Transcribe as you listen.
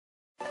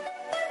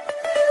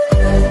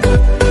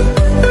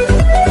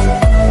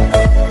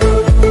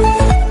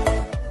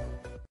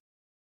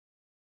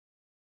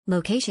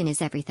Location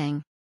is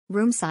everything.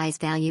 Room size,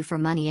 value for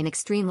money, and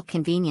extremely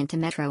convenient to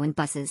metro and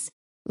buses.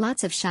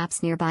 Lots of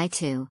shops nearby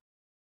too.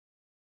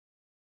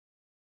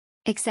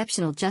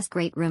 Exceptional, just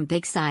great room,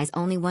 big size,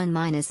 only one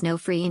minus, no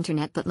free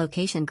internet, but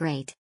location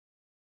great.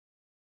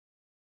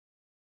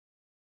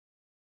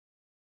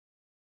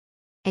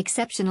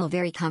 Exceptional,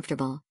 very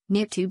comfortable,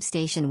 near Tube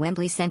Station,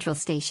 Wembley Central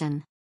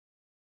Station.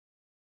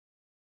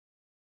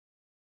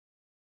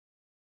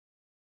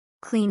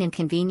 Clean and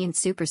convenient,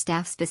 super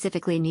staff,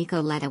 specifically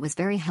Nicoletta was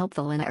very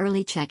helpful in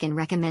early check-in,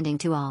 recommending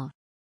to all.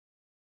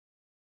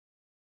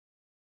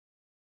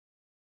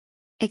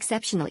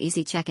 Exceptional,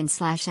 easy check-in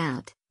 /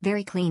 out,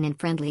 very clean and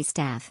friendly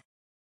staff.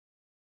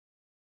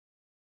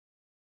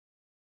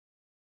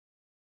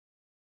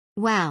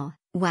 Wow,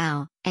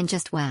 and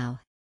just wow.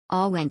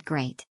 All went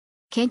great.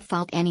 Can't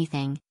fault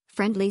anything,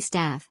 friendly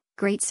staff,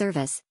 great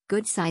service,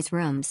 good size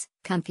rooms,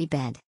 comfy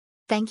bed.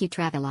 Thank you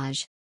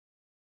Travelodge.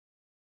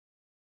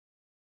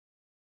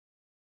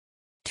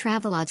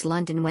 Travelodge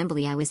London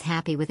Wembley. I was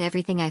happy with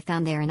everything I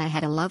found there and I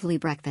had a lovely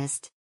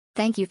breakfast.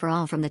 Thank you for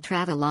all from the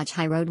Travelodge,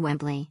 High Road,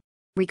 Wembley.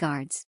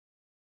 Regards.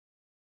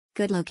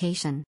 Good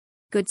location.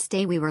 Good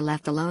stay, we were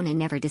left alone and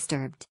never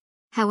disturbed.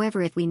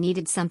 However, if we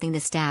needed something, the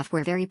staff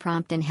were very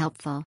prompt and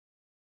helpful.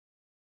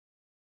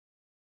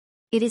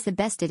 It is the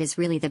best, it is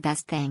really the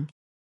best thing.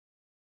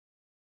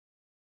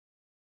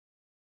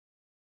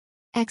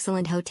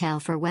 Excellent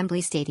hotel for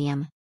Wembley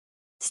Stadium.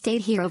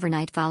 Stayed here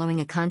overnight following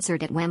a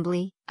concert at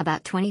Wembley,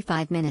 about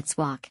 25 minutes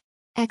walk.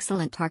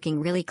 Excellent parking,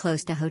 really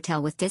close to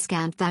hotel with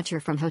discount voucher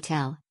from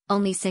hotel,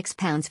 only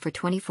 £6 for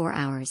 24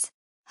 hours.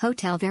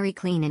 Hotel very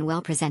clean and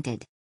well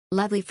presented.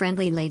 Lovely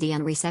friendly lady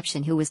on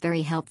reception who was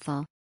very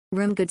helpful.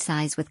 Room good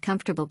size with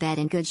comfortable bed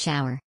and good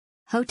shower.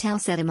 Hotel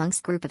set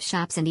amongst group of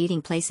shops and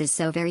eating places,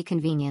 so very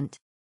convenient.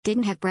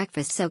 Didn't have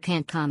breakfast so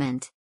can't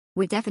comment.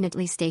 Would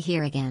definitely stay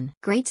here again.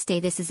 Great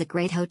stay, this is a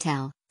great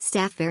hotel,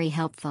 staff very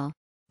helpful.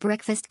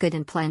 Breakfast good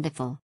and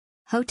plentiful.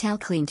 Hotel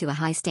clean to a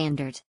high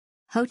standard.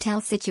 Hotel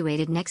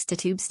situated next to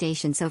Tube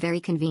Station, so very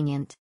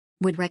convenient.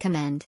 Would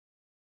recommend.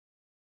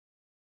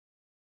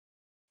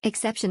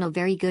 Exceptional,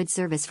 very good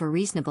service for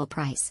reasonable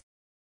price.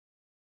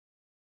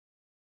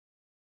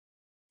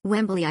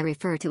 Wembley, I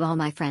refer to all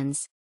my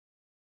friends.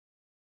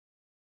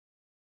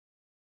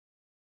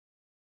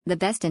 The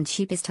best and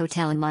cheapest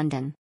hotel in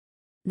London.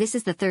 This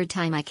is the third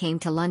time I came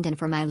to London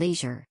for my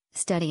leisure,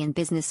 study and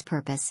business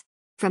purpose.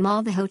 From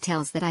all the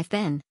hotels that I've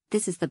been,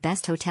 this is the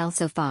best hotel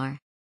so far.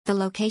 The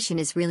location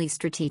is really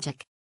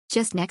strategic.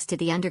 Just next to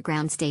the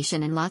underground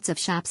station and lots of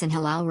shops and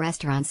halal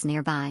restaurants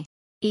nearby.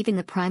 Even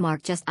the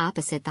Primark just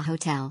opposite the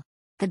hotel.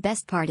 The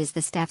best part is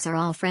the staffs are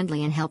all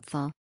friendly and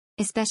helpful.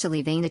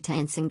 Especially Vanita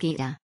and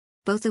Sangeeta.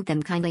 Both of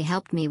them kindly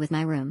helped me with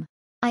my room.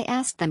 I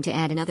asked them to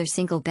add another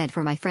single bed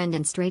for my friend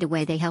and straight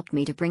away they helped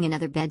me to bring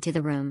another bed to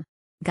the room.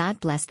 God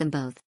bless them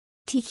both.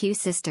 TQ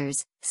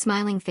sisters,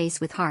 smiling face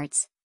with hearts.